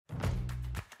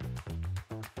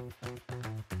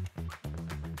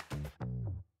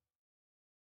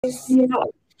Yeah.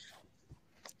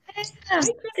 Hi, Kristin.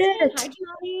 Good. Hi,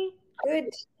 Janani.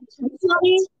 Good.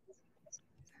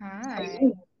 Hi.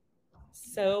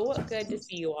 So good to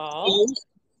see you all.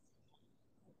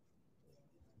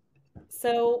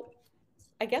 So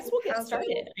I guess we'll get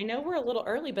started. I know we're a little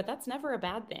early, but that's never a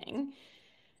bad thing.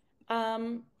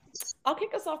 I'll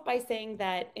kick us off by saying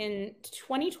that in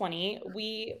 2020,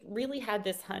 we really had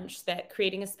this hunch that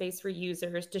creating a space for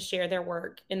users to share their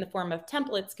work in the form of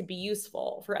templates could be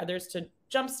useful for others to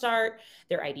jumpstart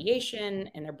their ideation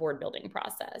and their board building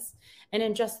process. And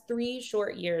in just 3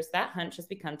 short years, that hunch has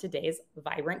become today's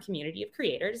vibrant community of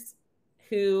creators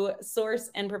who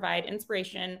source and provide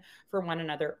inspiration for one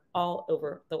another all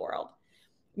over the world.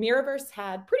 Miroverse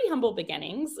had pretty humble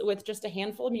beginnings with just a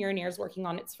handful of Mironeers working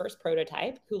on its first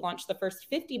prototype, who launched the first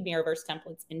 50 Miroverse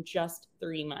templates in just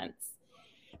 3 months.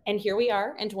 And here we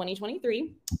are in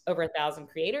 2023, over 1,000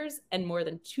 creators and more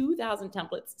than 2,000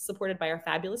 templates supported by our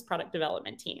fabulous product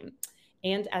development team.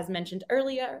 And as mentioned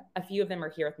earlier, a few of them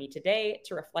are here with me today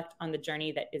to reflect on the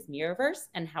journey that is Miroverse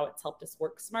and how it's helped us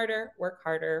work smarter, work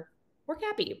harder, work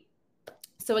happy.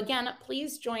 So again,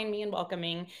 please join me in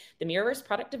welcoming the Miroverse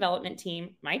product development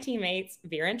team, my teammates,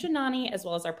 Vera and Janani, as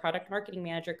well as our product marketing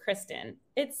manager, Kristin.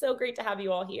 It's so great to have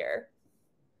you all here.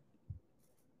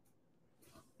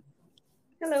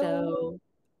 Hello. So,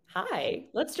 hi,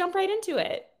 let's jump right into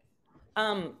it.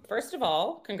 First of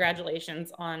all,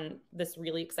 congratulations on this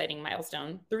really exciting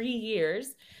milestone, 3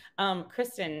 years.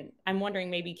 Kristin, I'm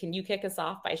wondering maybe can you kick us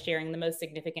off by sharing the most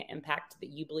significant impact that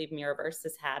you believe Miroverse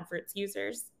has had for its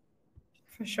users?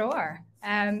 For sure.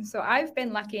 So I've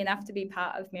been lucky enough to be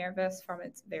part of Miroverse from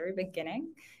its very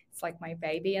beginning. It's like my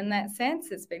baby in that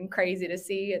sense. It's been crazy to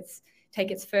see it's take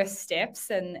its first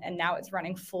steps and now it's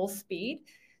running full speed.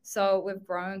 So we've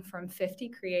grown from 50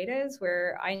 creators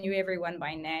where I knew everyone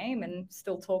by name and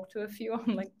still talk to a few on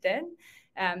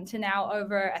LinkedIn to now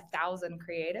over 1,000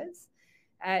 creators.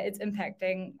 It's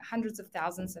impacting hundreds of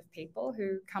thousands of people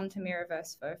who come to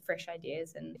Miroverse for fresh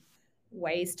ideas and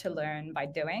ways to learn by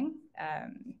doing.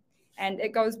 And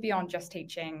it goes beyond just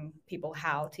teaching people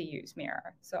how to use Miro.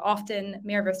 So often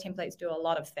Miroverse templates do a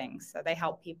lot of things. So they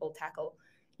help people tackle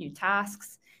new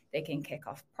tasks. They can kick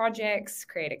off projects,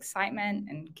 create excitement,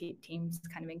 and keep teams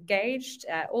kind of engaged,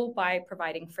 all by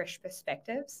providing fresh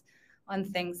perspectives on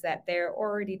things that they're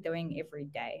already doing every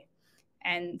day.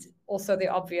 And also the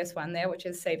obvious one there, which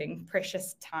is saving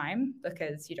precious time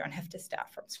because you don't have to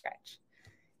start from scratch.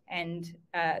 And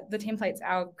the templates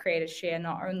our creators share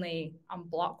not only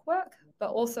unblock work, but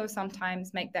also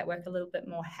sometimes make that work a little bit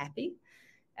more happy.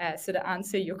 So to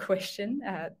answer your question,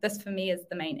 this for me is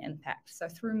the main impact. So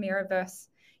through Miroverse,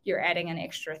 you're adding an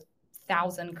extra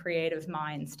 1,000 creative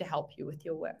minds to help you with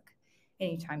your work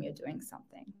anytime you're doing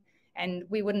something. And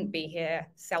we wouldn't be here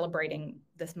celebrating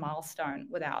this milestone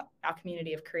without our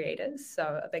community of creators.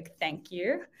 So a big thank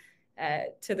you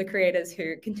to the creators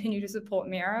who continue to support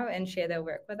Miro and share their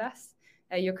work with us.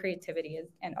 Your creativity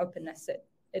and openness,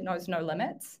 it knows no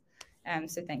limits.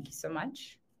 So thank you so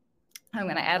much. I'm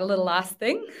going to add a little last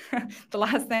thing. The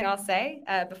last thing I'll say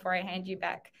before I hand you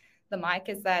back the mic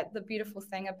is that the beautiful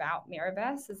thing about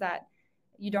Miroverse is that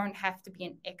you don't have to be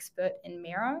an expert in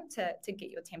Miro to get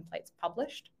your templates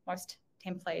published. Most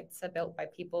templates are built by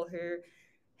people who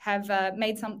have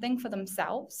made something for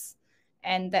themselves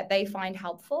and that they find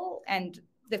helpful, and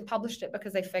they've published it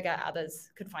because they figure others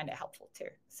could find it helpful too.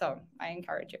 So I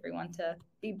encourage everyone to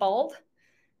be bold.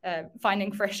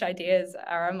 Finding fresh ideas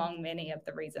are among many of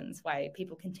the reasons why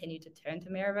people continue to turn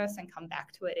to Miroverse and come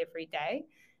back to it every day.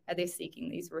 They're seeking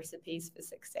these recipes for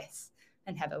success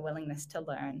and have a willingness to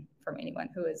learn from anyone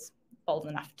who is bold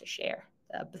enough to share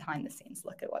the behind the scenes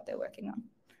look at what they're working on.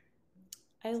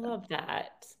 I love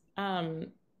that.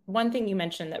 One thing you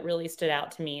mentioned that really stood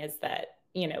out to me is that,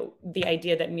 the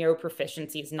idea that Miro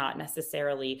proficiency is not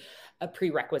necessarily a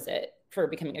prerequisite for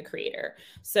becoming a creator.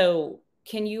 So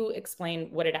can you explain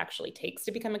what it actually takes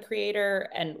to become a creator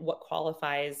and what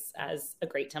qualifies as a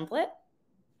great template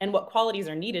and what qualities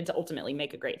are needed to ultimately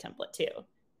make a great template too?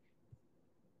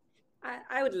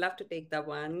 I would love to take that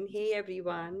one. Hey,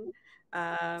 everyone.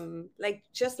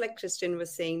 Just like Kristin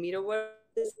was saying, Miroverse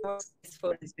is our space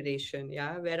for inspiration,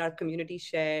 where our community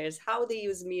shares how they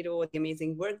use Miro, the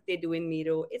amazing work they do in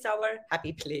Miro. It's our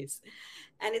happy place.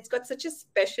 And it's got such a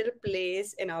special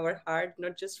place in our heart,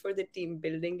 not just for the team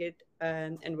building it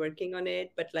and working on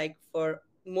it, but like for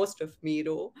most of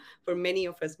Miro, for many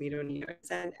of us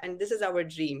Mironeers. And this is our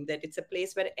dream, that it's a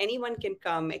place where anyone can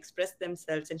come, express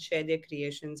themselves, and share their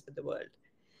creations with the world.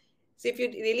 So if you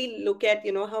really look at,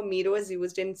 how Miro is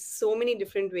used in so many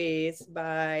different ways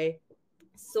by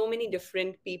so many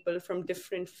different people from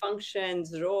different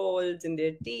functions, roles in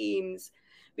their teams.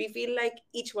 We feel like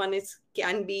each one is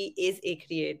a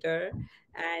creator,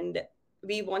 and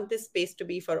we want this space to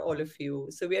be for all of you.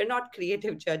 So we are not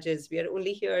creative judges. We are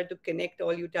only here to connect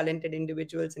all you talented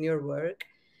individuals in your work.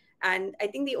 And I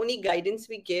think the only guidance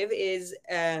we give is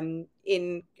in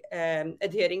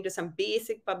adhering to some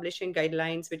basic publishing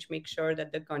guidelines, which make sure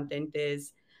that the content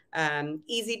is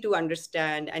easy to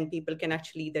understand and people can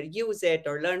actually either use it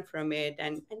or learn from it.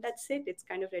 And that's it. It's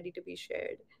kind of ready to be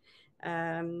shared.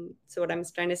 So what I'm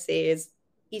trying to say is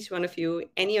each one of you,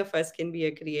 any of us can be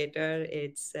a creator.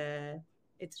 It's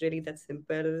really that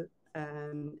simple.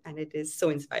 And it is so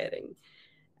inspiring.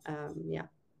 Yeah.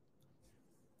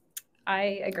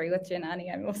 I agree with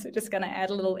Janani. I'm also just going to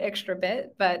add a little extra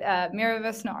bit, but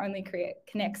Miroverse not only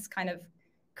connects kind of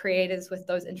creators with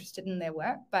those interested in their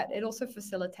work, but it also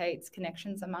facilitates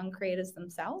connections among creators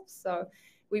themselves. So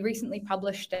we recently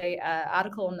published a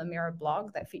article on the Miro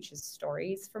blog that features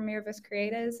stories from Miroverse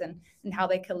creators and how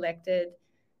they collected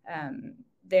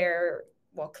their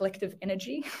collective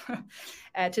energy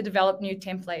to develop new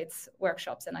templates,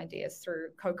 workshops, and ideas through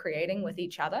co-creating with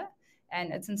each other.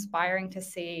 And it's inspiring to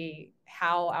see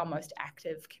how our most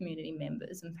active community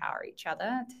members empower each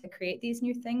other to create these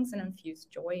new things and infuse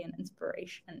joy and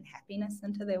inspiration and happiness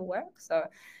into their work. So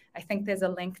I think there's a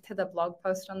link to the blog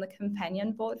post on the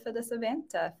companion board for this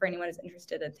event for anyone who's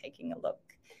interested in taking a look.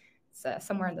 It's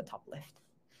somewhere in the top left.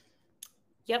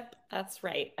 Yep, that's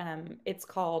right. It's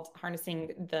called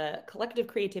Harnessing the Collective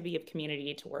Creativity of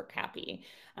Community to Work Happy.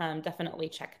 Definitely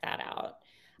check that out.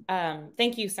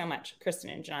 Thank you so much,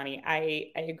 Kristin and Janani.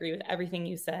 I agree with everything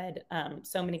you said.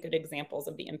 So many good examples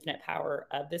of the infinite power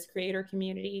of this creator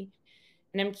community.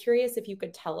 And I'm curious if you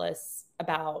could tell us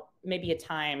about maybe a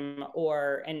time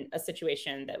or a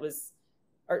situation that was,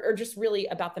 or just really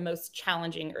about the most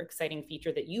challenging or exciting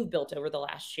feature that you've built over the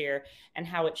last year and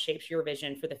how it shapes your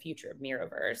vision for the future of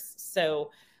Miroverse.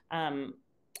 So the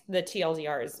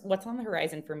TLDR is what's on the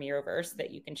horizon for Miroverse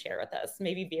that you can share with us.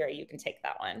 Maybe Vera, you can take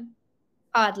that one.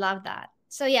 Oh, I'd love that.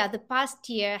 So yeah, the past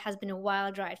year has been a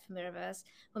wild ride for Miroverse.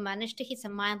 We managed to hit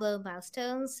some mind-blowing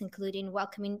milestones, including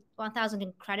welcoming 1,000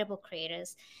 incredible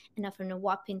creators and offering a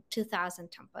whopping 2,000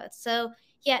 templates. So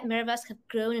yeah, Miroverse have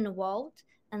grown and evolved.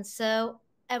 And so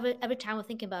every time we're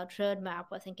thinking about roadmap,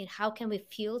 we're thinking, how can we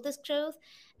fuel this growth?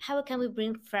 How can we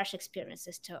bring fresh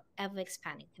experiences to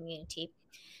ever-expanding community?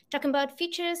 Talking about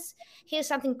features, here's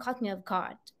something caught me off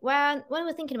guard. When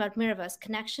we're thinking about Miroverse,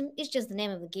 connection is just the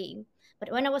name of the game.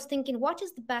 But when I was thinking, what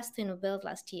is the best thing we built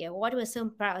last year? What we're so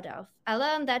proud of? I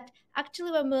learned that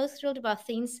actually we're most thrilled about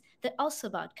things that are also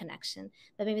about connection,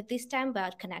 but maybe this time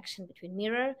about connection between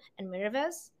Miro and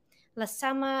Miroverse. Last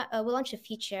summer, we launched a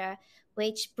feature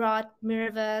which brought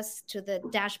Miroverse to the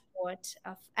dashboard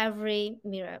of every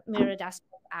Miro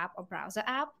desktop app or browser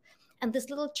app. And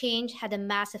this little change had a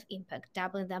massive impact,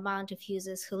 doubling the amount of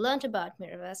users who learned about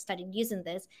Miroverse, started using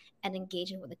this, and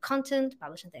engaging with the content,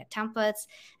 publishing their templates,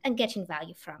 and getting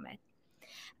value from it.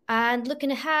 And looking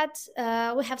ahead,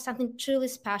 we have something truly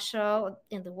special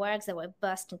in the works that we're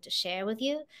bursting to share with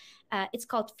you. It's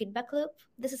called Feedback Loop.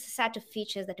 This is a set of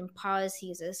features that empowers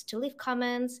users to leave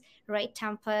comments, write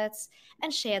templates,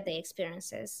 and share their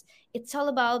experiences. It's all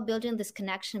about building this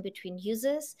connection between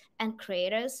users and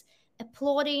creators,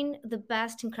 applauding the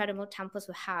best incredible templates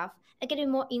we have, and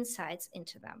getting more insights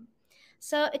into them.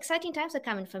 So exciting times are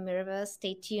coming for Miroverse.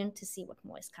 Stay tuned to see what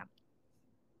more is coming.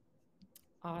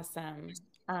 Awesome.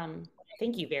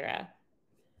 Thank you, Vera.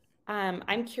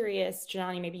 I'm curious,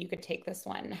 Janani, maybe you could take this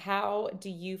one. How do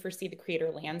you foresee the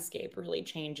creator landscape really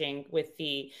changing with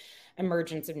the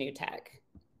emergence of new tech?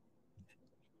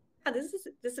 Yeah, this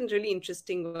is a really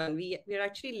interesting one. We're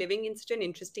actually living in such an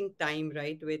interesting time,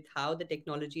 right, with how the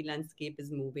technology landscape is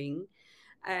moving.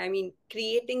 I mean,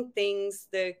 creating things,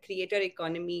 the creator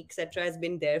economy, etc., has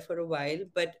been there for a while,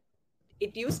 but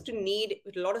it used to need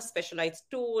a lot of specialized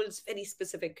tools, very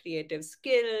specific creative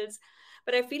skills.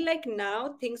 But I feel like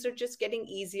now things are just getting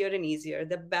easier and easier.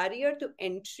 The barrier to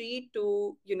entry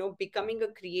to, becoming a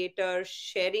creator,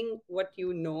 sharing what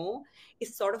you know,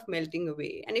 is sort of melting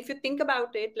away. And if you think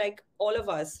about it, like all of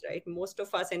us, right, most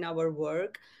of us in our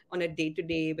work on a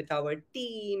day-to-day with our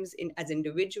teams, as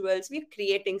individuals, we're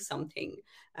creating something.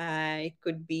 It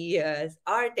could be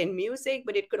art and music,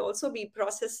 but it could also be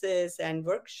processes and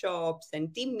workshops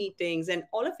and team meetings, and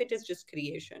all of it is just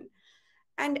creation.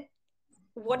 And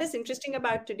what is interesting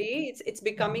about today, it's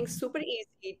becoming super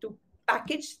easy to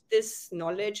package this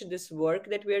knowledge, this work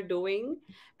that we're doing,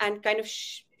 and kind of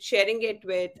sharing it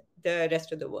with the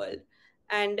rest of the world.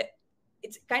 And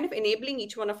it's kind of enabling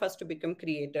each one of us to become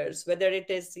creators, whether it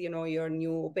is, your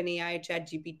new OpenAI chat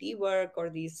GPT work, or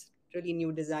these really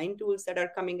new design tools that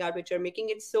are coming out, which are making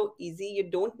it so easy. You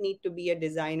don't need to be a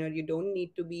designer. You don't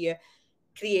need to be a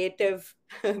creative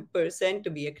person to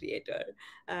be a creator.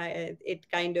 It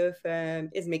kind of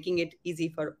is making it easy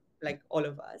for like all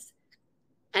of us.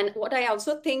 And what I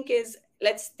also think is,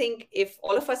 let's think, if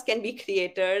all of us can be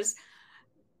creators,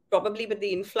 probably with the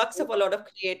influx of a lot of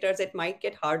creators, it might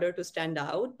get harder to stand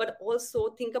out. But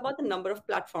also think about the number of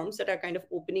platforms that are kind of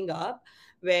opening up,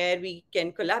 where we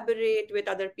can collaborate with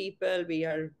other people. We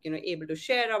are, able to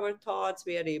share our thoughts.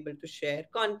 We are able to share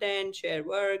content, share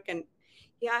work, and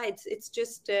yeah,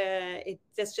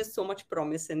 there's just so much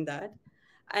promise in that.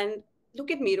 And look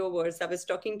at Miroverse. I was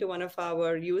talking to one of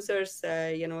our users,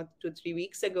 2-3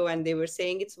 weeks ago, and they were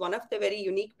saying it's one of the very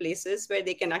unique places where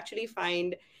they can actually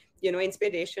find,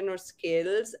 inspiration or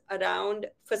skills around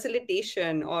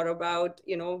facilitation, or about,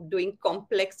 doing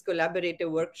complex collaborative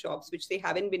workshops, which they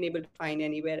haven't been able to find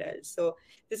anywhere else. So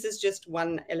this is just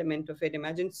one element of it.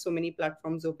 Imagine so many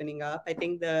platforms opening up. I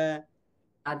think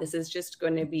this is just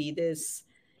going to be this.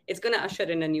 It's going to usher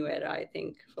in a new era, I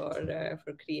think, for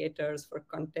creators, for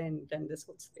content, and this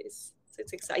whole space. So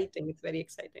it's exciting. It's very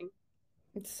exciting.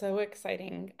 It's so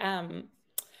exciting.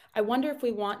 I wonder if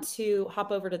we want to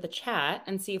hop over to the chat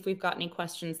and see if we've got any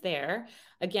questions there.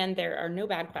 Again, there are no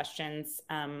bad questions.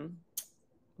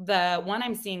 The one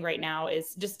I'm seeing right now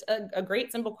is just a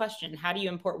great simple question. How do you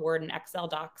import Word and Excel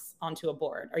docs onto a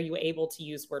board? Are you able to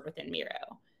use Word within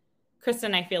Miro?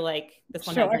 Kristin, I feel like this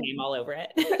one has your name all over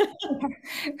it.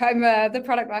 I'm the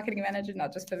product marketing manager,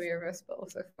 not just for Miroverse, but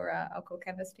also for our core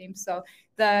Canvas team. So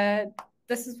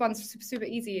this is one super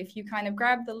easy. If you kind of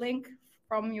grab the link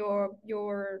from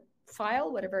your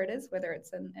file, whatever it is, whether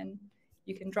it's in,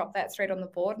 you can drop that straight on the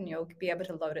board, and you'll be able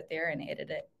to load it there and edit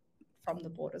it from the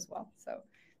board as well. So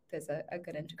there's a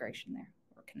good integration there,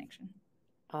 or connection.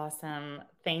 Awesome.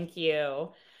 Thank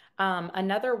you.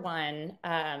 Another one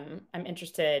I'm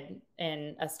interested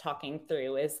in us talking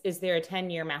through is there a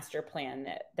 10-year master plan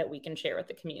that we can share with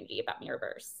the community about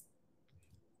Miroverse?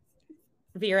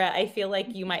 Vera, I feel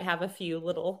like you might have a few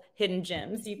little hidden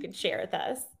gems you could share with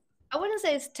us. I wouldn't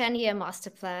say it's 10-year master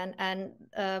plan,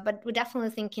 but we're definitely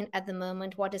thinking at the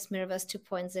moment what is Miroverse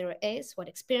 2.0 is, what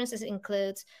experiences it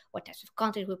includes, what types of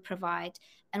content we provide,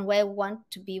 and where we want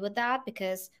to be with that,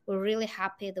 because we're really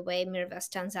happy the way Miroverse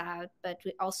turns out, but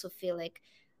we also feel like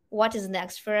what is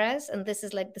next for us, and this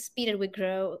is like the speed that we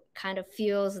grow kind of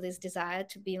fuels this desire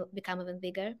to become even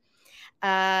bigger.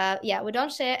 Yeah, we don't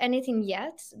share anything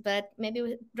yet, but maybe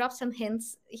we drop some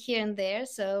hints here and there,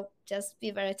 so just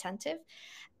be very attentive.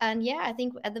 And yeah, I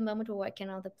think at the moment we're working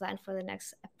on the plan for the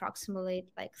next approximately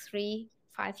like 3-5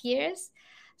 years.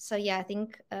 So yeah, I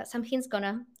think some hints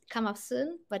gonna come up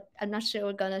soon, but I'm not sure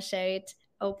we're gonna share it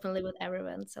openly with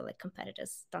everyone, so like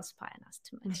competitors don't spy on us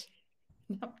too much.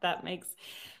 That makes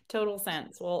total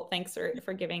sense. Well, thanks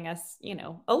for giving us,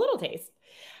 a little taste.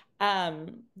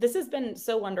 This has been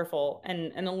so wonderful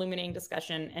and an illuminating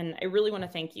discussion. And I really want to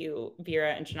thank you,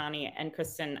 Vera and Janani and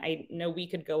Kristin. I know we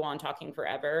could go on talking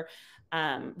forever,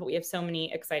 but we have so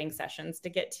many exciting sessions to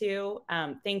get to.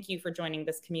 Thank you for joining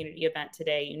this community event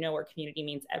today. Our community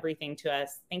means everything to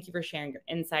us. Thank you for sharing your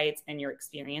insights and your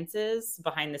experiences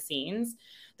behind the scenes.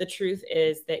 The truth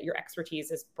is that your expertise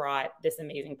has brought this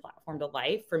amazing platform to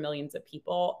life for millions of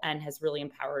people and has really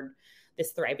empowered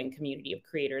this thriving community of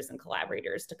creators and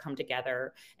collaborators to come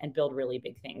together and build really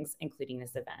big things, including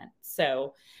this event.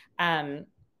 So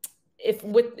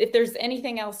if there's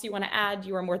anything else you want to add,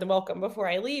 you are more than welcome. Before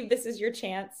I leave, this is your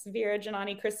chance. Vera,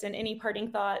 Janani, Kristin, any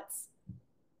parting thoughts?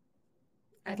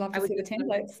 I'd love to see the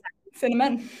templates. Send them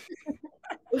in.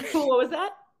 What was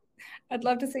that? I'd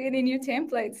love to see any new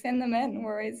templates. Send them in.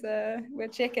 We're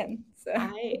checking. So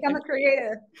become a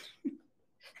creator.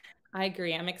 I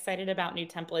agree. I'm excited about new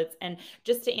templates. And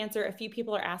just to answer, a few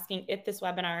people are asking if this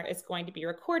webinar is going to be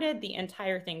recorded. The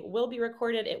entire thing will be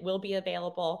recorded. It will be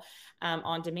available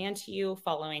on demand to you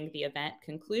following the event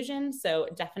conclusion. So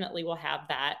definitely we'll have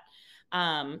that.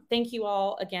 Thank you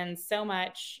all again so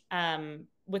much.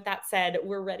 With that said,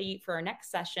 we're ready for our next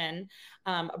session,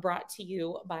 brought to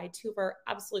you by two of our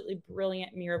absolutely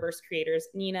brilliant Miroverse creators,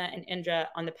 Nina and Indra,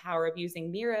 on the power of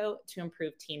using Miro to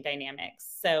improve team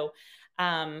dynamics. So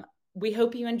we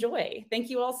hope you enjoy. Thank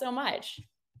you all so much.